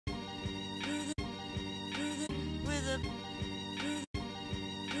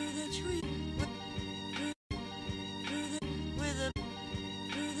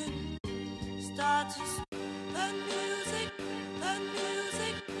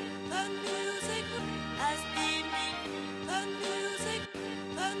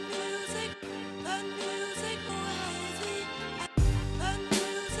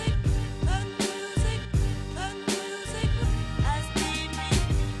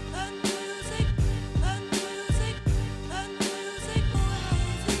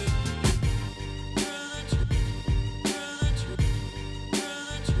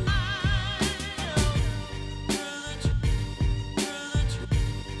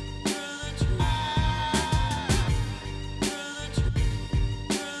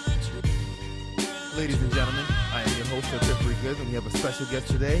Ladies and gentlemen, I am your host, Tiffany Goods, and we have a special guest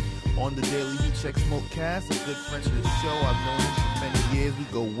today on the Daily Heat Check Smokecast, a good friend of the show. I've known him for many years. We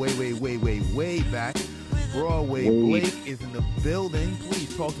go way back. Broadway Blake is in the building.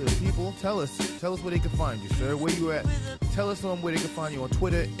 Please talk to the people. Tell us where they can find you, sir. Where you at? Tell us where they can find you on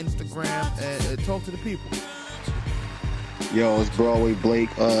Twitter, Instagram, and talk to the people. Yo, it's Broadway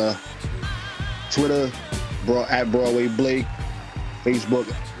Blake. Twitter, at Broadway Blake.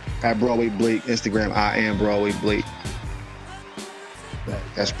 Facebook, at Broadway Blake. Instagram, I am Broadway Blake.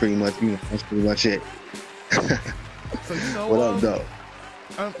 That's pretty much it. So what up, though?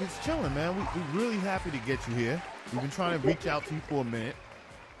 It's chilling, man. We're really happy to get you here. We've been trying to reach out to you for a minute.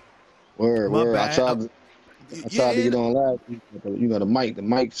 Word. I tried to get on last week. You know, the mic.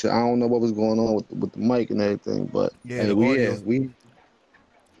 I don't know what was going on with the mic and everything, but yeah, hey, we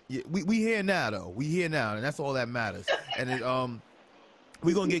here now, though. We here now, and that's all that matters. And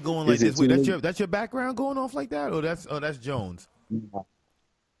we're gonna get going like this. Wait, that's your background going off like that, or that's Jones? No,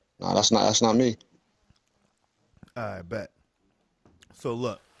 that's not me. All right, bet. So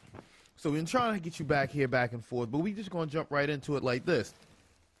look, we've been trying to get you back and forth, but we just gonna jump right into it like this.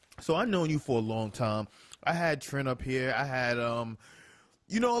 So I've known you for a long time. I had Trent up here. I had a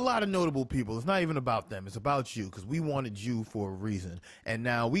lot of notable people. It's not even about them. It's about you, because we wanted you for a reason. And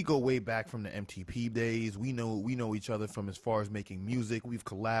now we go way back from the MTP days. We know each other from as far as making music. We've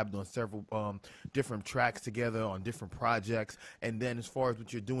collabed on several different tracks together on different projects. And then as far as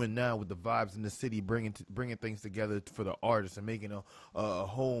what you're doing now with the Vibes in the City, bringing things together for the artists and making a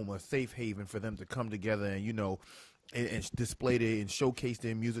home, a safe haven for them to come together and display their and showcase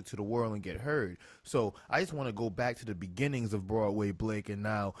their music to the world and get heard. So I just want to go back to the beginnings of Broadway Blake, and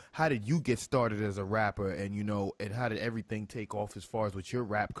now how did you get started as a rapper, and and how did everything take off as far as with your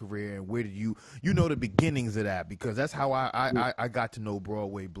rap career, and where did you the beginnings of that, because that's how I got to know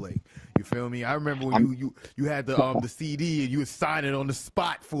Broadway Blake. You feel me? I remember when you had the CD and you were signing on the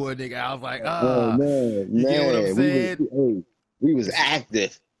spot for a nigga. I was like, you get what I'm saying? We was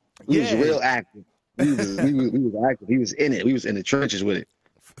active. We was real active. We was active. He was in it. We was in the trenches with it.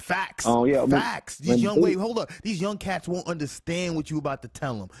 Facts. Oh yeah, facts. Hold up. These young cats won't understand what you about to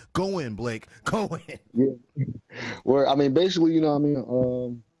tell them. Go in, Blake. Go in. Yeah. Where I mean, basically,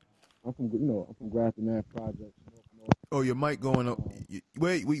 I'm from Grafton Ave Project. Oh, your mic going up.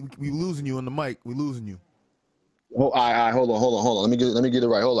 Wait, we losing you on the mic. We losing you. Oh, all right. Hold on. Let me get it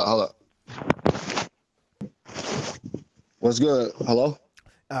right. Hold up. What's good? Hello.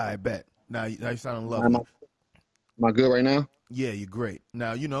 I bet. Now you sounding lovely. Am I good right now? Yeah, you're great.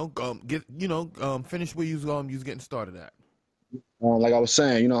 Now finish where you was getting started at. Like I was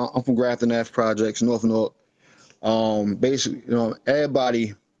saying, I'm from Grafton Ave Projects, North North. Basically,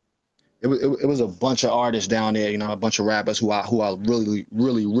 everybody. It was a bunch of artists down there. A bunch of rappers who I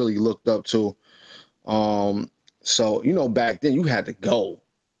really looked up to. So back then you had to go.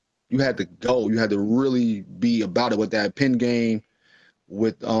 You had to really be about it with that pen game.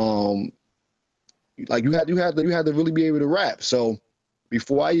 With you had to really be able to rap. So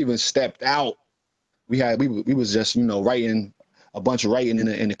before I even stepped out, we was just writing a bunch of writing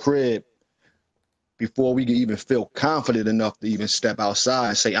in the crib before we could even feel confident enough to even step outside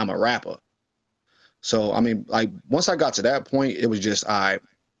and say I'm a rapper. So I mean, like once I got to that point, it was just we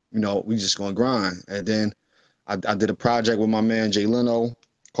just gonna grind. And then I did a project with my man Jay Leno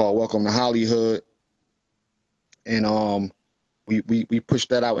called Welcome to Hollywood, and we pushed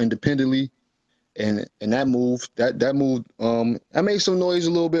that out independently. And that moved. I made some noise a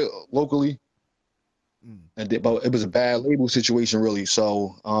little bit locally, but it was a bad label situation, really.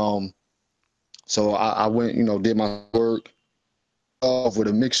 So, I went, did my work off with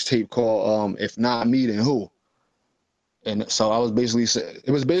a mixtape called "If Not Me, Then Who." And so it was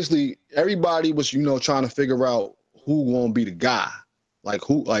basically everybody was, trying to figure out who gonna be the guy,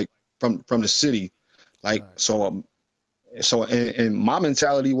 from the city, right. So my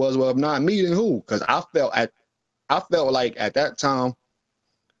mentality was, well, if not me, then who? Because I felt like at that time,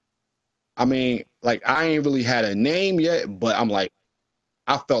 I mean, like I ain't really had a name yet, but I'm like,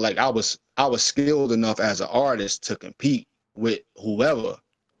 I felt like I was I was skilled enough as an artist to compete with whoever.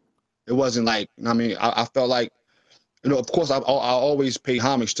 It wasn't like, I mean, I felt like, of course, I always pay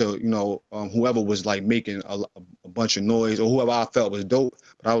homage to, whoever was like making a bunch of noise or whoever I felt was dope.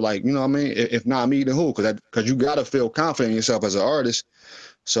 But I was like, what I mean? If not me, then who? Because you got to feel confident in yourself as an artist.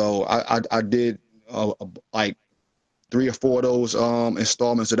 So I did like 3 or 4 of those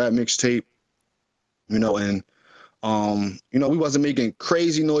installments of that mixtape, and we wasn't making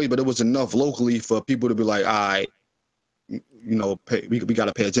crazy noise, but it was enough locally for people to be like, all right, we got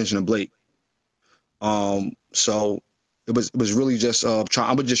to pay attention to Blake. So it was really just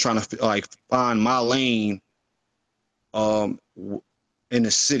I was just trying to like find my lane in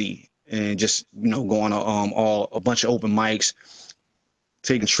the city and just going to a bunch of open mics,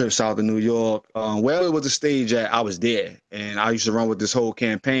 taking trips out to New York. Wherever it was a stage at, I was there. And I used to run with this whole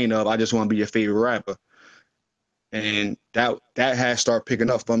campaign of I just want to be your favorite rapper. And that had started picking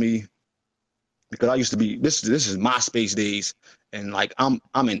up for me because I used to be this is MySpace days, and like I'm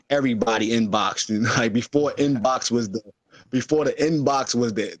in everybody inbox. Like before the inbox was the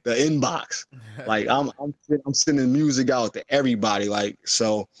inbox. Like I'm sending music out to everybody. Like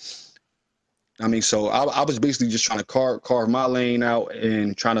so. I mean, so I was basically just trying to carve my lane out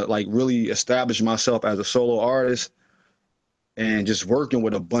and trying to like really establish myself as a solo artist, and just working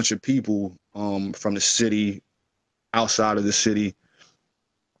with a bunch of people from the city, outside of the city,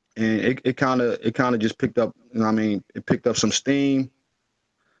 and it kind of just picked up. It picked up some steam,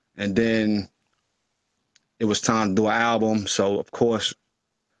 and then it was time to do an album. So of course,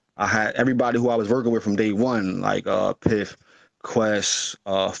 I had everybody who I was working with from day one, like Piff, Quest,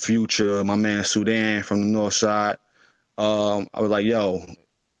 Future, my man Sudan from the North Side. I was like, yo,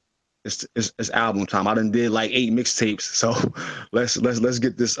 it's album time. I done did like 8 mixtapes, so let's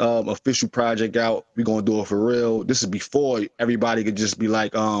get this official project out. We're gonna do it for real. This is before everybody could just be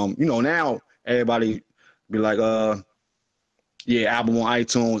like, now everybody be like, yeah, album on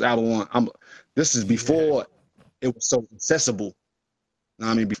iTunes, album on. This is before it was so accessible. You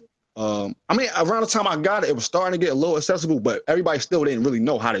know what I mean? Around the time I got it, it was starting to get a little accessible, but everybody still didn't really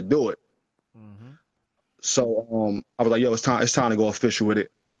know how to do it. Mm-hmm. So I was like, yo, it's time to go official with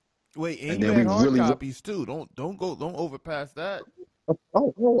it. Wait, and you had hard copies too. Don't overpass that.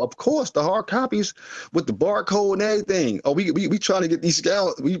 Oh, of course, the hard copies with the barcode and everything. Oh, we trying to get these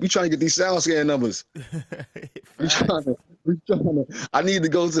we trying to get these sound scan numbers. we trying to. I need to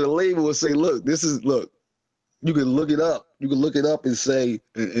go to the label and say, look. You can look it up. You can look it up and say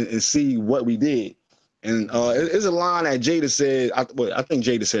and see what we did. And it's a line that Jada said. I think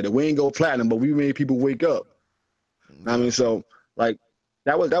Jada said that we ain't go platinum, but we made people wake up. I mean, so like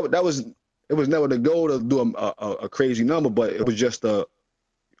that was it was never the goal to do a crazy number, but it was just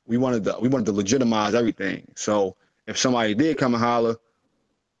we wanted to legitimize everything. So if somebody did come and holler,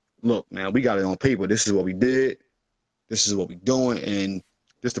 look, man, we got it on paper. This is what we did. This is what we doing, and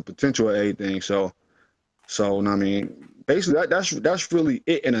just the potential of everything. So I mean, basically that's really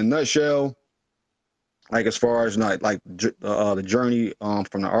it in a nutshell. Like as far as the journey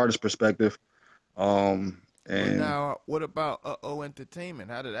from the artist perspective. And now, what about Entertainment?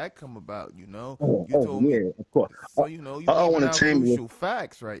 How did that come about? You told me, of course. So you leaving out crucial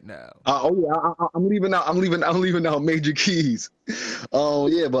facts right now. I'm leaving out major keys.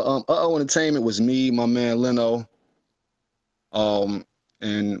 But Entertainment was me, my man Leno,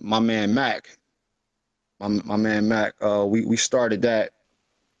 and my man Mac. My man Mac. We started that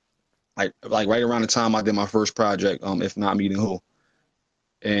like right around the time I did my first project. If not me, then who?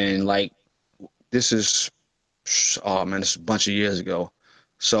 And like this is. Oh man, this is a bunch of years ago.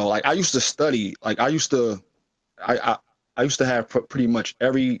 So like I used to study, like I used to have pretty much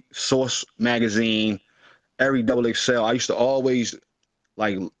every Source magazine, every XXL. I used to always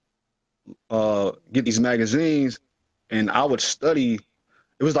like get these magazines, and I would study.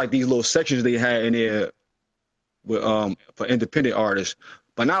 It was like these little sections they had in there with for independent artists,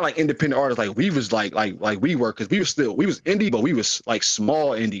 but not like independent artists like we was like we were, because we was indie, but we was like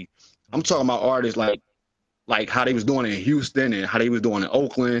small indie. I'm talking about artists like how they was doing in Houston and how they was doing in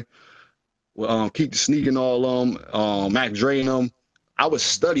Oakland, Keep the Sneak and all them, Mac Dre and them. I would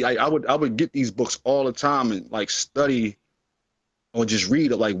study. I would get these books all the time and like study or just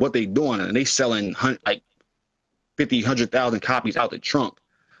read like what they doing, and they selling like 50, 100,000 copies out the trunk.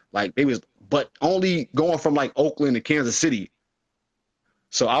 Like they was, but only going from like Oakland to Kansas City.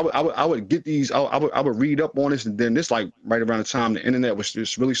 So I would get these. I would read up on this, and then this like right around the time the internet was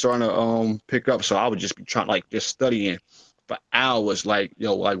just really starting to pick up. So I would just be trying like just studying for hours. Like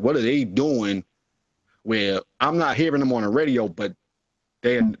like what are they doing? Where I'm not hearing them on the radio, but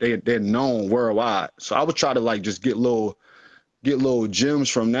they're known worldwide. So I would try to like just get little get little gems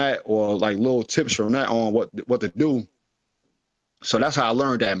from that or like little tips from that on what to do. So that's how I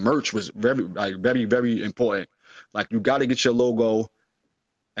learned that merch was very important. Like you got to get your logo.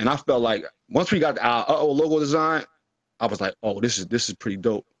 And I felt like once we got our logo design, I was like, oh, this is pretty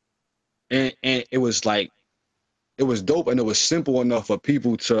dope. And it was like it was dope and it was simple enough for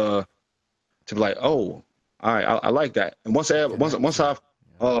people to be like, oh, all right, I like that. And once I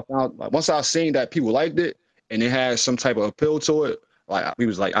seen that people liked it and it had some type of appeal to it, like we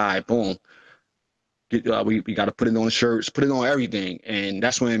was like, all right, boom, we got to put it on the shirts, put it on everything, and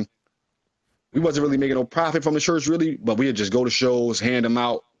that's when we wasn't really making no profit from the shirts really, but we would just go to shows, hand them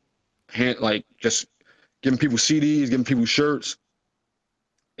out, like just giving people CDs, giving people shirts,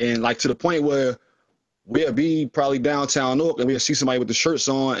 and like to the point where we'll be probably downtown Newark and we'll see somebody with the shirts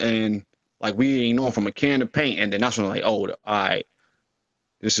on and like we ain't known from a can of paint, and then that's when like, oh, all right,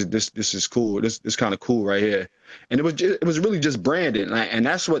 this is cool. This kind of cool right here, and it was really just branded, and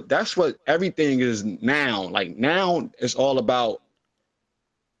that's what everything is now. Like now, it's all about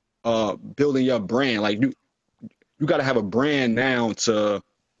building your brand. Like you got to have a brand now to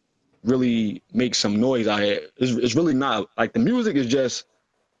really make some noise out here. It's really not like the music is just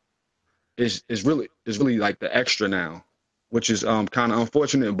is really like the extra now, which is kind of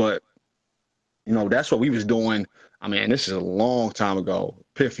unfortunate, but you know, that's what we was doing. I mean, this is a long time ago.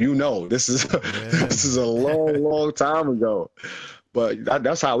 Piff, you know, this is this is a long time ago. But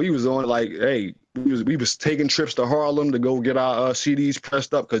that's how we was on. Like, hey, we was taking trips to Harlem to go get our CDs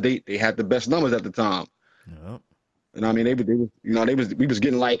pressed up because they had the best numbers at the time. Yep. And I mean, we was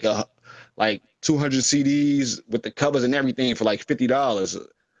getting like 200 CDs with the covers and everything for like $50.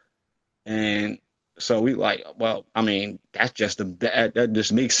 And so we like, well, I mean, that's just that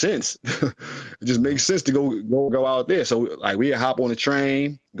just makes sense. It just makes sense to go out there. So like we hop on the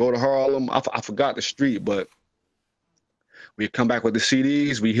train, go to Harlem. I forgot the street, but we come back with the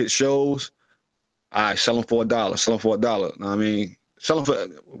CDs. We hit shows. I sell them for $1. Sell them for $1. I mean, sell them for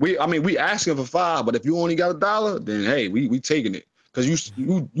we asking for $5, but if you only got $1, then hey, we taking it because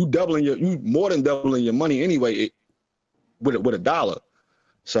you more than doubling your money anyway with $1.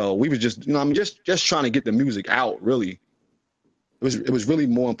 So we was just, just trying to get the music out. Really, it was really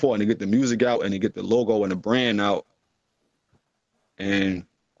more important to get the music out and to get the logo and the brand out. And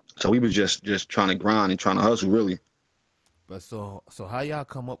so we was just trying to grind and trying to hustle, really. But so how y'all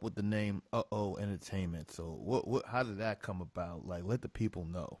come up with the name Uh-Oh Entertainment? So what how did that come about? Like, let the people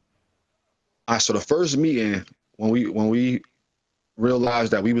know. So the first meeting when we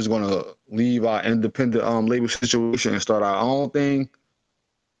realized that we was gonna leave our independent label situation and start our own thing.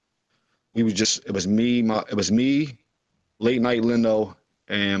 It was me, Late Night Lino,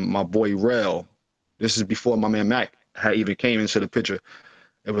 and my boy Rel. This is before my man Mac had even came into the picture.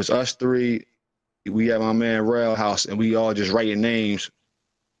 It was us three. We had my man Rel house, and we all just writing names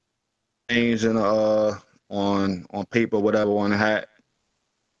in on paper, whatever, on the hat.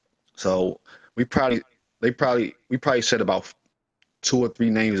 So we probably said about 2 or 3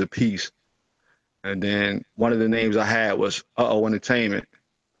 names apiece, and then one of the names I had was Uh-Oh Entertainment.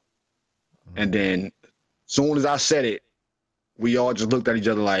 And then soon as I said it, we all just looked at each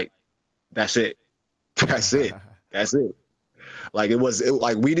other like, that's it. That's it. That's it. Like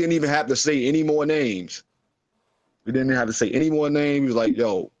like we didn't even have to say any more names. We didn't have to say any more names. We was like,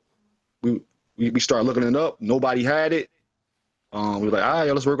 yo, we started looking it up. Nobody had it. We were like, all right,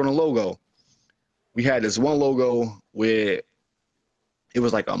 yo, let's work on a logo. We had this one logo where it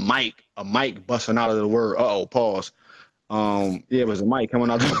was like a mic busting out of the word uh-oh, pause. It was a mic coming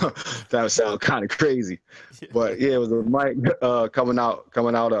out. That would sound kind of crazy, but yeah, it was a mic coming out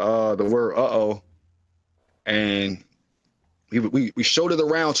of the word uh-oh, and we showed it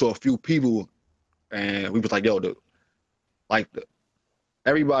around to a few people, and we was like, yo,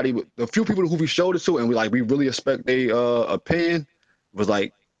 everybody, the few people who we showed it to, and we really expect their opinion, was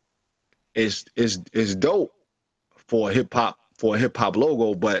like, it's dope for a hip hop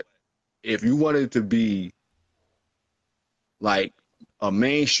logo, but if you wanted it to be like a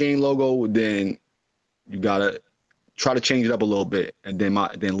mainstream logo, then you gotta try to change it up a little bit. And then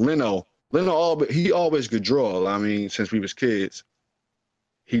Lino he always could draw. I mean, since we was kids,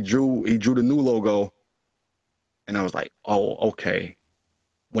 he drew the new logo, and I was like, oh, okay.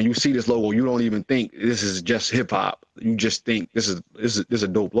 When you see this logo, you don't even think this is just hip hop. You just think this is a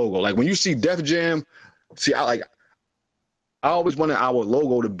dope logo. Like when you see Def Jam, I always wanted our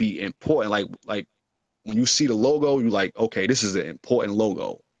logo to be important. Like when you see the logo, you're like, okay, this is an important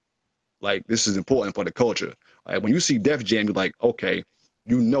logo. Like this is important for the culture. Like when you see Def Jam, you're like, okay,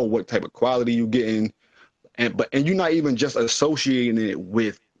 you know what type of quality you're getting, and you're not even just associating it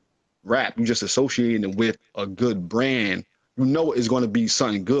with rap. You're just associating it with a good brand you know it's going to be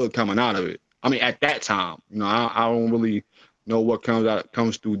something good coming out of it. I mean, at that time, you know, I don't really know what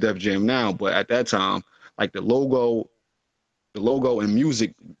comes through Def Jam now, but at that time, like the logo and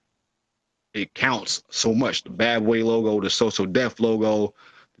music, it counts so much. The Bad Boy logo, the Social Def logo,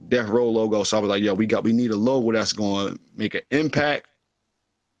 the Death Row logo. So I was like, yo, we need a logo that's going to make an impact,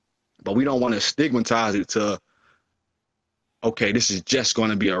 but we don't want to stigmatize it to, okay, this is just going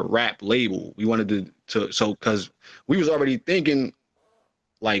to be a rap label. We wanted so because we was already thinking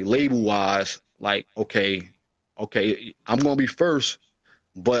like label wise, like okay, I'm gonna be first,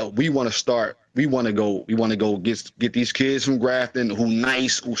 but we want to start. We want to go get these kids from Grafton who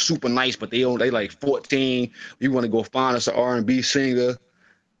super nice, but they like 14. We want to go find us an R&B singer,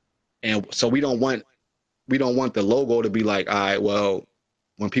 and so we don't want the logo to be like, all right, well,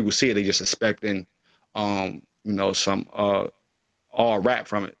 when people see it, they just expecting, some all rap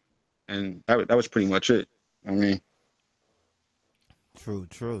from it, and that was pretty much it. I mean, True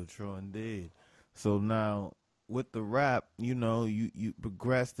indeed. So now with the rap, you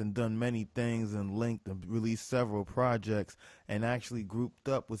progressed and done many things and linked and released several projects and actually grouped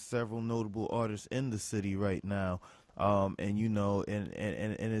up with several notable artists in the city right now. And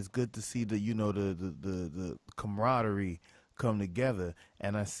and it's good to see the camaraderie come together.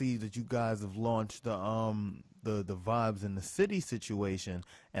 And I see that you guys have launched the vibes in the city situation,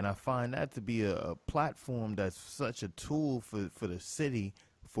 and I find that to be a platform that's such a tool for the city,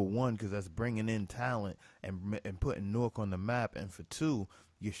 for one, because that's bringing in talent and putting Newark on the map, and for two,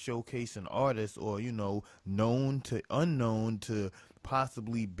 you're showcasing artists, or known to unknown to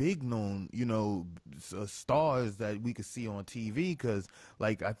possibly big known, stars that we could see on TV. Because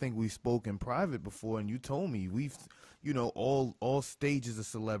like I think we spoke in private before, and you told me we've all stages of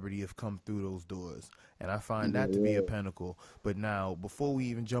celebrity have come through those doors, and I find that to be a pinnacle. But now, before we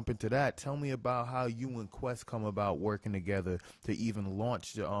even jump into that, tell me about how you and Quest come about working together to even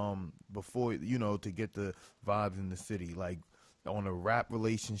launch the before to get the vibes in the city, like on a rap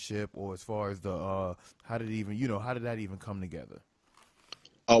relationship, or as far as the how did that even come together?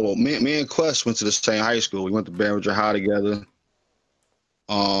 oh well, me and Quest went to the same high school. We went to Barringer High together.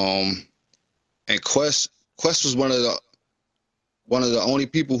 Um, and Quest was one of the only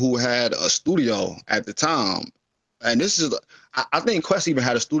people who had a studio at the time. And I think Quest even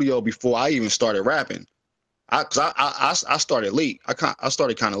had a studio before I even started rapping. I started late. I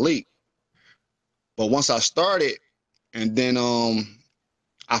started kind of late, but once I started, and then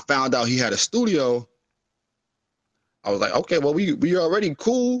I found out he had a studio. I was like, okay, well we already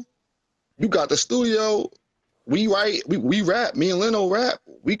cool. You got the studio. We write, we rap. Me and Leno rap.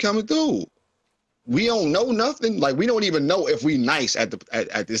 We coming through. We don't know nothing. Like we don't even know if we nice at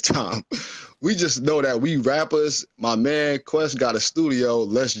this time. We just know that we rappers. My man Quest got a studio.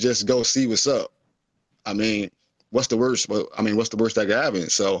 Let's just go see what's up. I mean, what's the worst? What's the worst that could happen?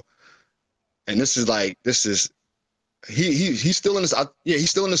 So, and this is he's still in this. Yeah, he's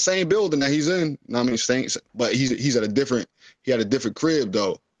still in the same building that he's in. I mean, same, but he's at a different. He had a different crib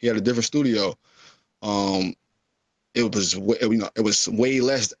though. He had a different studio. Um, it was way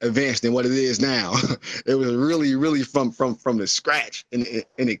less advanced than what it is now. It was really from the scratch in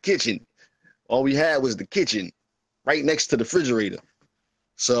the kitchen. All we had was the kitchen right next to the refrigerator.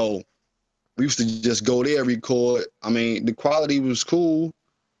 So we used to just go there, record. I mean, the quality was cool.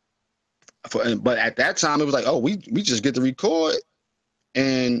 But at that time, it was like, oh, we just get to record,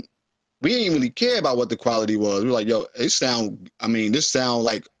 and we didn't really care about what the quality was. We were like, yo, this sound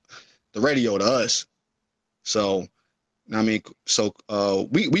like the radio to us. So, we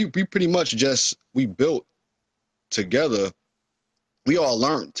pretty much we built together. We all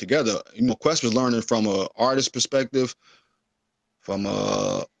learned together. Quest was learning from a artist perspective, from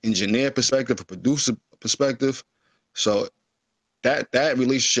a engineer perspective, a producer perspective. So that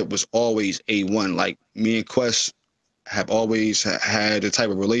relationship was always A1. Like me and Quest have always had the type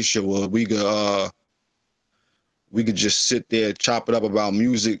of relationship where we could just sit there, chop it up about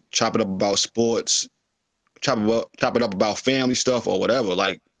music, chop it up about sports, chop it up about family stuff or whatever.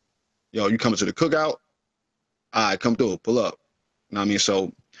 Like, yo, you coming to the cookout? All right, come through, pull up. You know what I mean?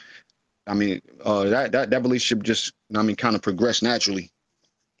 So, that relationship just, kind of progressed naturally.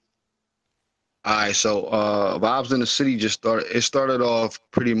 All right, so Vibes in the City it started off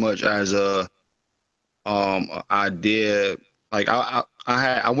pretty much as a idea. Like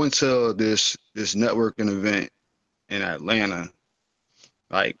I went to this networking event in Atlanta.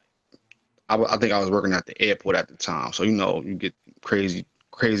 Like I think I was working at the airport at the time, so you get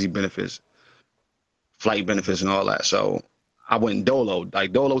crazy benefits, flight benefits and all that. So I went dolo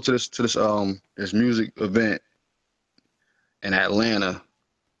to this music event in Atlanta,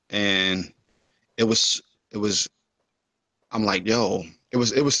 and it was I'm like, yo, it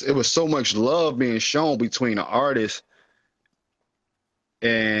was so much love being shown between the artists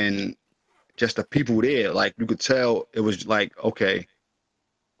and just the people there. Like you could tell it was like, okay,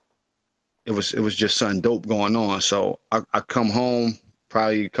 it was just something dope going on. So I come home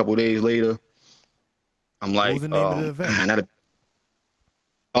probably a couple days later. I'm What was like, the name of the event?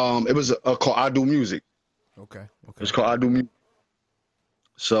 man, it was called I Do Music. Okay. It was Okay. called I Do Music.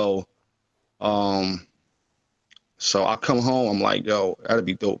 So um so I come home, I'm like, yo, that'd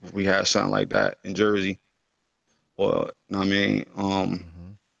be dope if we had something like that in Jersey. Or you know what I mean?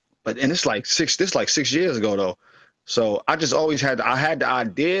 Mm-hmm. But and this like 6 years ago though. So I just always I had the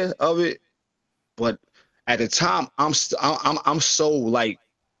idea of it, but at the time I'm so like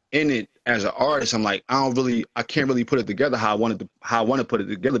in it as an artist. I'm like I can't really put it together how I want to put it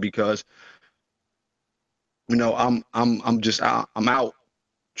together because I'm out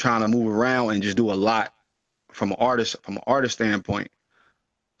trying to move around and just do a lot from an artist standpoint.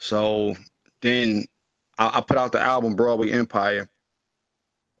 So then I put out the album Broadway Empire,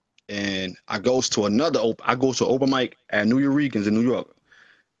 and I go to open mic at New Eurekins in New York.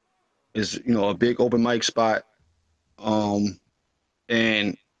 It's a big open mic spot. Um,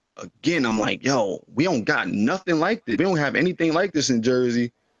 and again, I'm like, yo, we don't got nothing like this. We don't have anything like this in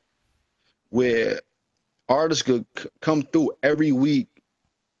Jersey where artists could come through every week,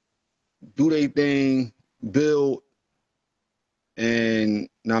 do their thing, build, and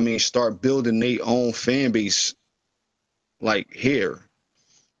I mean start building their own fan base like here.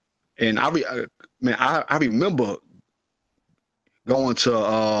 And I remember going to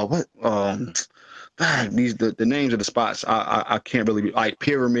what the names of the spots I can't really like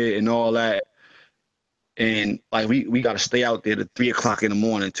Pyramid and all that, and like we got to stay out there to 3 o'clock in the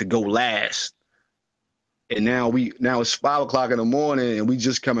morning to go last, and now it's 5 o'clock in the morning and we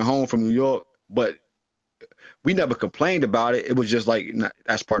just coming home from New York, but we never complained about it. It was just like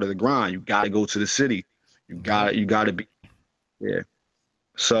that's part of the grind. You got to go to the city. Yep. You got to be there.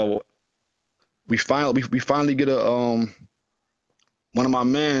 So we finally get a one of my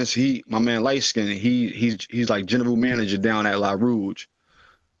man light skin, he's like general manager down at La Rouge.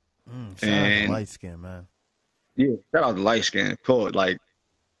 Shout out to And light skin, man. yeah, shout out to light skin. Cool. Like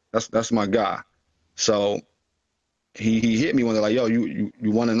that's my guy. So he hit me one day like, yo, you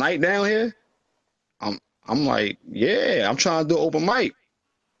want a night down here? I'm I'm like, yeah, I'm trying to do open mic.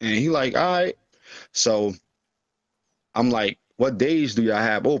 And he like, all right. So I'm like, what days do y'all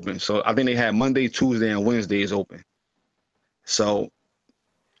have open? So I think they had Monday, Tuesday, and Wednesdays open. So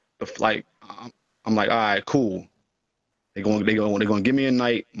like I'm like, all right, cool. They're going to give me a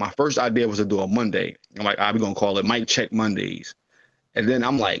night. My first idea was to do a Monday. I'm like, all right, we're gonna call it Mic Check Mondays. And then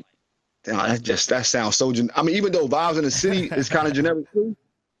I'm like, damn, that sounds so. I mean, even though Vibes in the City is kind of generic too,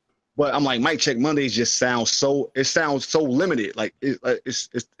 but I'm like, Mic Check Mondays just sounds so limited. Like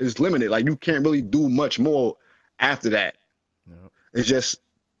it's limited. Like you can't really do much more after that. Yep. It's just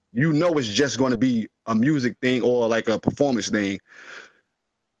it's just going to be a music thing or like a performance thing.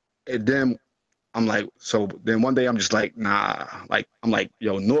 And then I'm like, so then one day I'm just like, nah. Like I'm like,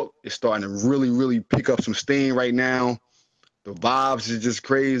 yo, Newark is starting to really, really pick up some steam right now. The vibes is just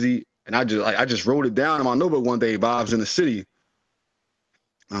crazy. And I just wrote it down in my notebook one day, Vibes in the City.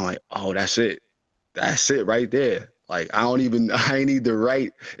 And I'm like, oh, that's it. That's it right there. Like I ain't need to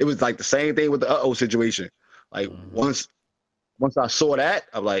write. It was like the same thing with the uh-oh situation. Like Mm-hmm. once I saw that,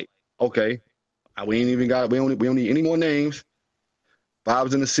 I'm like, okay, we don't need any more names.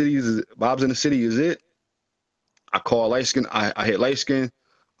 Vibes in the City is it. I call light skin. I hit light skin.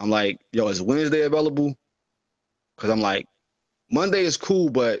 I'm like, yo, is Wednesday available? Because I'm like, Monday is cool,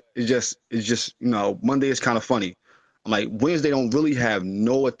 but it's just Monday is kind of funny. I'm like, Wednesday don't really have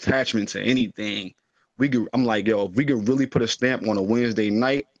no attachment to anything. I'm like, yo, if we could really put a stamp on a Wednesday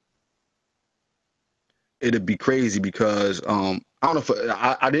night, it'd be crazy because I don't know if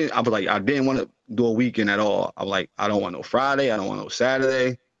I didn't want to do a weekend at all. I'm like, I don't want no Friday, I don't want no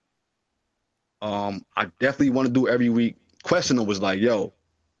Saturday. I definitely want to do every week. Questioner was like, yo,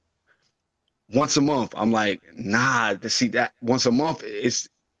 once a month. I'm like, nah, to see that once a month, it's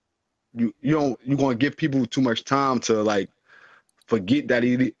you're gonna give people too much time to like forget that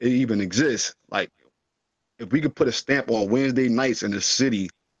it even exists. Like if we could put a stamp on Wednesday nights in the city,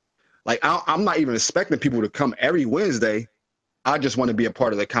 like I'm not even expecting people to come every Wednesday. I just want to be a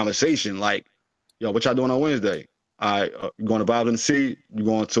part of the conversation. Like, yo, what y'all doing on Wednesday? You going to Vibes in the City? You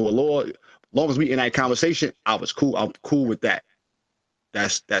going to a Lord? As long as we in that conversation, I was cool. I'm cool with that.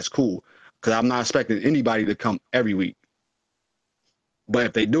 That's cool because I'm not expecting anybody to come every week. But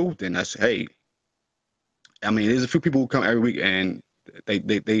if they do, then that's hey. I mean, there's a few people who come every week and they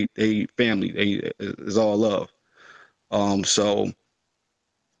family. It's all love. So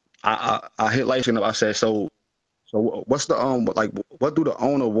I hit light skin up. I said, so what's the like what do the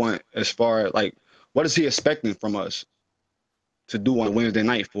owner want as far as like what is he expecting from us to do on a Wednesday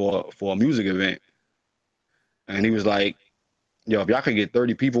night for a music event? And he was like, yo, if y'all can get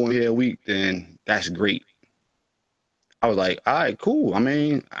 30 people in here a week, then that's great. I was like, all right, cool. I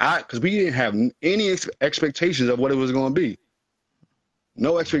mean, because we didn't have any expectations of what it was going to be.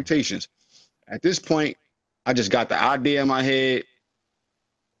 No expectations. At this point, I just got the idea in my head,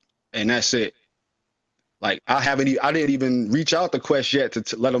 and that's it. Like I didn't even reach out to Quest yet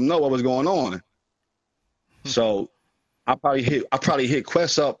to let them know what was going on. So I probably hit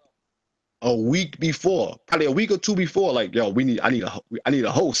Quest up a week before, probably a week or two before. Like, yo, I need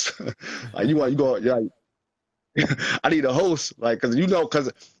a host. Like you go, yeah. I need a host, like, because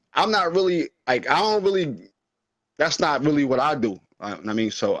I'm not really like I don't really. That's not really what I do. I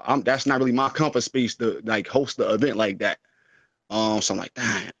mean, so that's not really my comfort space to like host the event like that. So I'm like,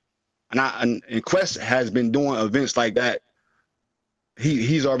 damn. And Quest has been doing events like that.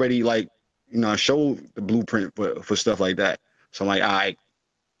 He's already like, showed the blueprint for stuff like that. So I'm like, all right,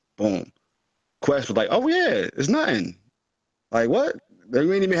 boom. Quest was like, oh yeah, it's nothing. Like what? We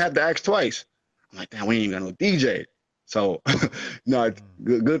ain't even have to ask twice. I'm like, damn, we ain't got no DJ. So, no,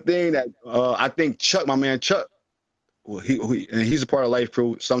 good thing that I think Chuck, my man Chuck, well, and he's a part of Life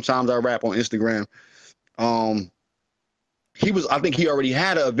Crew. Sometimes I rap on Instagram. Um, I think he already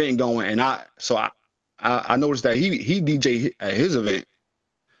had an event going, and I noticed that he DJ at his event.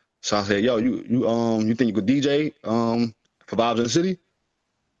 So I said, yo, you think you could DJ for Vibes in the City?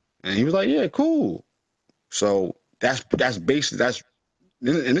 And he was like, yeah, cool. So that's basically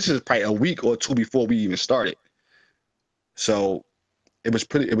and this is probably a week or two before we even started. So it was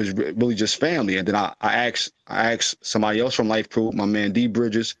really just family. And then I asked somebody else from Life Crew, my man D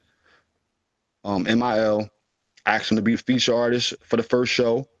Bridges, MIL, asked him to be a feature artist for the first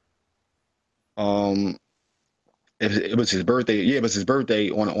show. It was his birthday. Yeah, it was his birthday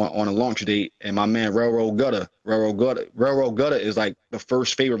on a launch date. And my man Railroad Gutter is like the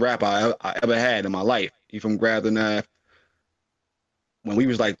first favorite rapper I ever had in my life. He from Grafton Ave. When we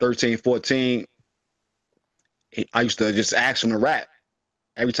was like 13, 14, I used to just ask him to rap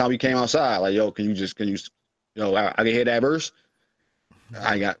every time we came outside. Like, yo, I can hear that verse.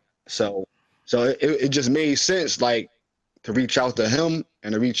 I got so it just made sense like to reach out to him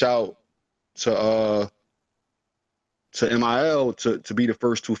and to reach out to MIL to be the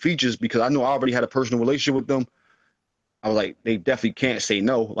first two features because I know I already had a personal relationship with them. I was like, they definitely can't say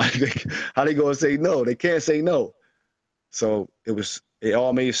no. Like, how they gonna say no? They can't say no. So it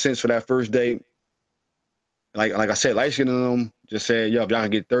all made sense for that first day. Like I said, light skin them just said, yo, if y'all can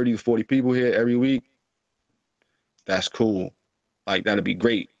get 30 to 40 people here every week, that's cool. Like that'd be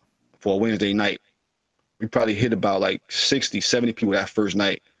great for a Wednesday night. We probably hit about like 60, 70 people that first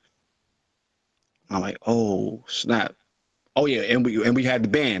night. I'm like, oh snap. Oh yeah, and we had the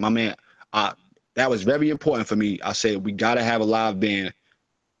band, my man. That was very important for me. I said we gotta have a live band.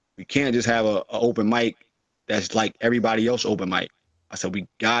 We can't just have a open mic that's like everybody else open mic. I said we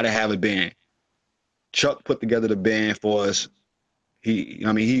gotta have a band. Chuck put together the band for us. He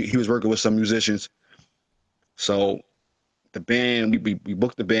was working with some musicians. So the band, we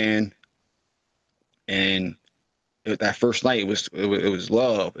booked the band, and that first night it was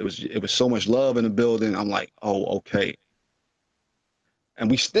love. It was so much love in the building. I'm like, oh okay. And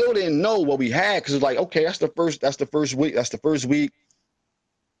we still didn't know what we had because it's like, okay, that's the first week.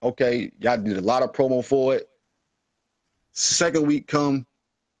 Okay, y'all did a lot of promo for it. Second week come,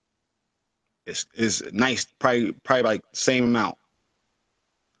 it's nice, probably like same amount.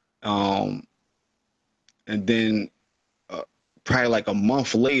 And then probably like a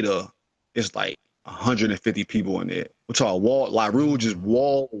month later, it's like 150 people in there. We're talking wall, La Rue, just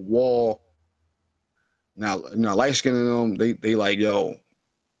wall to wall. Now, light skinned them, they like, yo,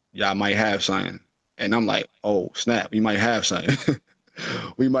 y'all might have something. And I'm like, oh snap, we might have something.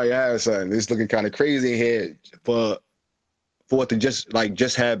 We might have something. It's looking kind of crazy in here for it to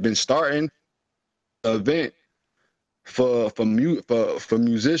just have been starting the event for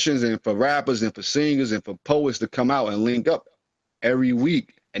musicians and for rappers and for singers and for poets to come out and link up every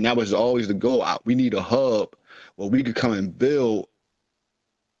week. And that was always the goal. We need a hub where we could come and build,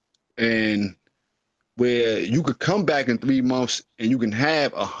 and where you could come back in 3 months and you can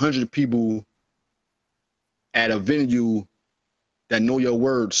have 100 people at a venue that know your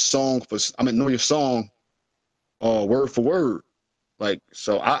words, know your song, word for word. Like,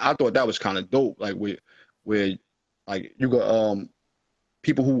 so I thought that was kind of dope. Like where like you got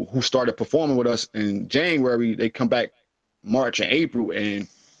people who started performing with us in January, they come back March and April, and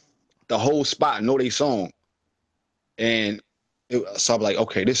the whole spot know their song. And so I'm like,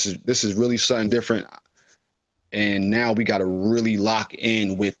 okay, this is really something different. And now we got to really lock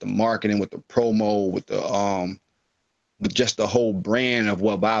in with the marketing, with the promo, with just the whole brand of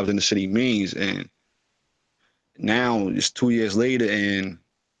what Vibes in the City means. And now it's 2 years later, and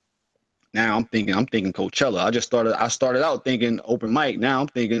now I'm thinking Coachella. I started out thinking open mic. Now I'm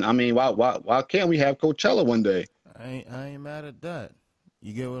thinking, I mean, why can't we have Coachella one day? I ain't mad at that.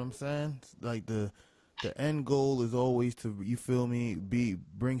 You get what I'm saying? Like the end goal is always to, you feel me,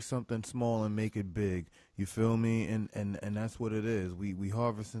 bring something small and make it big. You feel me? And that's what it is. We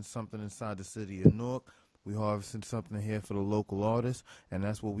harvesting something inside the city of Newark. We harvesting something here for the local artists, and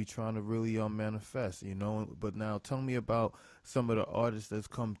that's what we trying to really manifest, you know. But now, tell me about some of the artists that's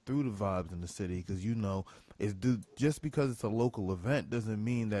come through the Vibes in the city, because you know, just because it's a local event doesn't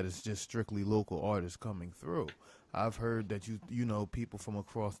mean that it's just strictly local artists coming through. I've heard that you know people from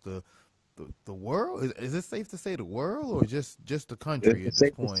across the world. Is it safe to say the world, or just the country at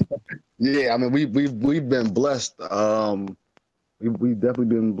this point? Yeah, I mean we've been blessed. We've definitely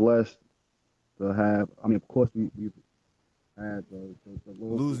been blessed to have. I mean, of course we've had the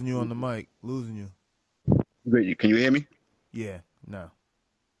Losing you on the mic. Losing you. Great, can you hear me? Yeah. No.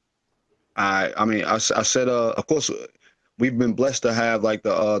 I mean I said of course we've been blessed to have like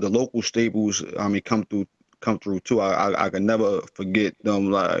the local staples. I mean come through too. I can never forget them,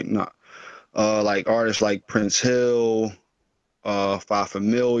 like not like artists like Prince Hill, Five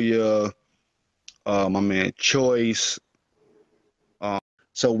Familiar, my man Choice.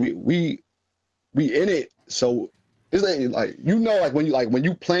 So we in it. So it's like you know, like when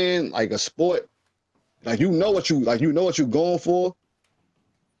you playing like a sport, like you know what you're going for,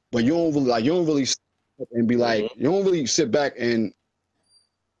 but you don't really and be like you don't really sit back and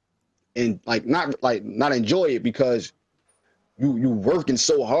not enjoy it because you working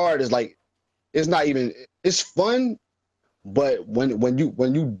so hard. It's like it's not even it's fun, but when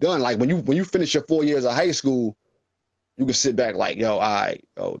you done, like when you finish your 4 years of high school, you can sit back like, yo, all right,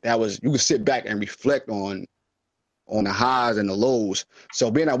 yo, that was, you can sit back and reflect on the highs and the lows. So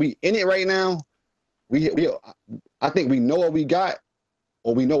being that we in it right now, we I think we know what we got,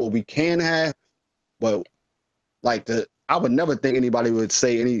 or we know what we can have, but like I would never think anybody would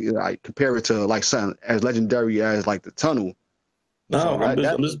say any like compare it to like something as legendary as like the Tunnel. No, So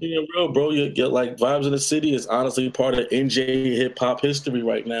I'm just being real, bro. You get like Vibes in the City is honestly part of NJ hip hop history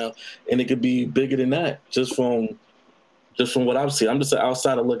right now, and it could be bigger than that just from what I've seen. I'm just an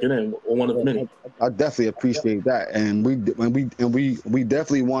outsider looking in, one of many. I definitely appreciate that, and we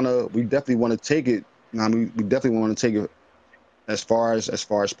definitely wanna take it. I mean, we definitely want to take it as far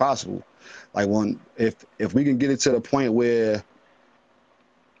as possible. Like if we can get it to the point where,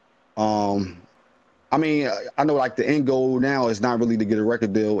 I mean, I know like the end goal now is not really to get a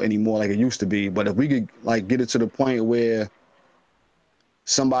record deal anymore like it used to be, but if we could like get it to the point where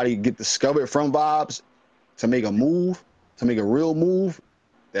somebody get discovered from Vibes to make a move, to make a real move,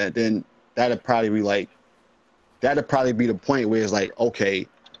 then that'd probably be the point where it's like, okay,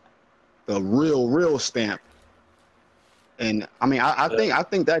 the real stamp. And I mean, I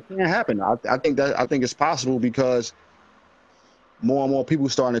think that can happen. I think it's possible because more and more people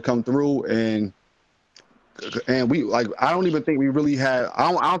starting to come through, and we like, I don't even think we really have.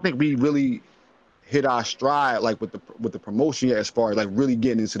 I don't think we really hit our stride like with the promotion yet, as far as like really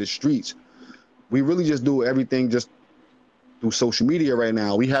getting into the streets. We really just do everything just through social media right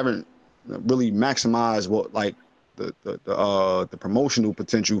now. We haven't really maximized what like the promotional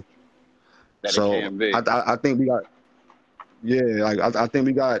potential. That So it can be. I think we got, yeah, like I think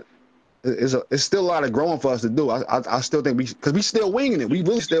we got, it's still a lot of growing for us to do. I still think because we still winging it. We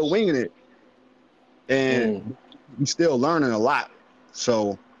really still winging it, and we still learning a lot.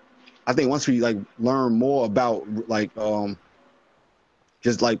 So I think once we like learn more about like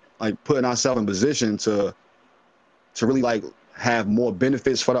just like putting ourselves in position to really like have more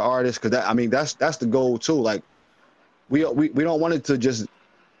benefits for the artist, because that, I mean, that's the goal too. Like we don't want it to just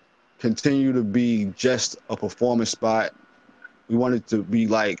continue to be just a performance spot. We want it to be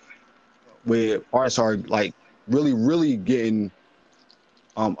like where artists are like really getting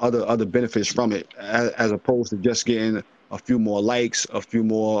other benefits from it, as opposed to just getting a few more likes, a few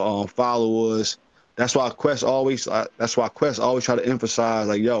more followers. That's why Quest always try to emphasize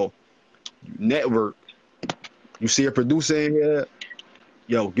like, yo, network. You see a producer in here,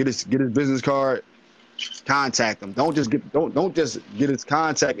 yo, get his business card, contact him. Don't just get his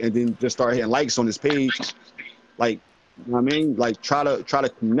contact and then just start hitting likes on his page. Like, you know what I mean? Like try to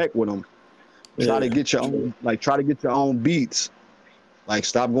connect with him. Try to get your own beats. Like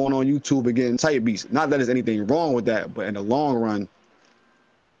stop going on YouTube and getting type beats. Not that there's anything wrong with that, but in the long run,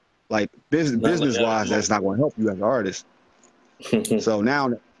 like business wise, that's not going to help you as an artist. So now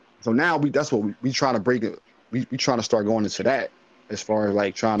that's what we try to break it. We try to start going into that as far as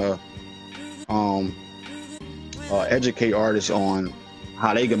like trying to educate artists on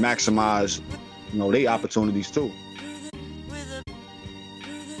how they can maximize, their opportunities too.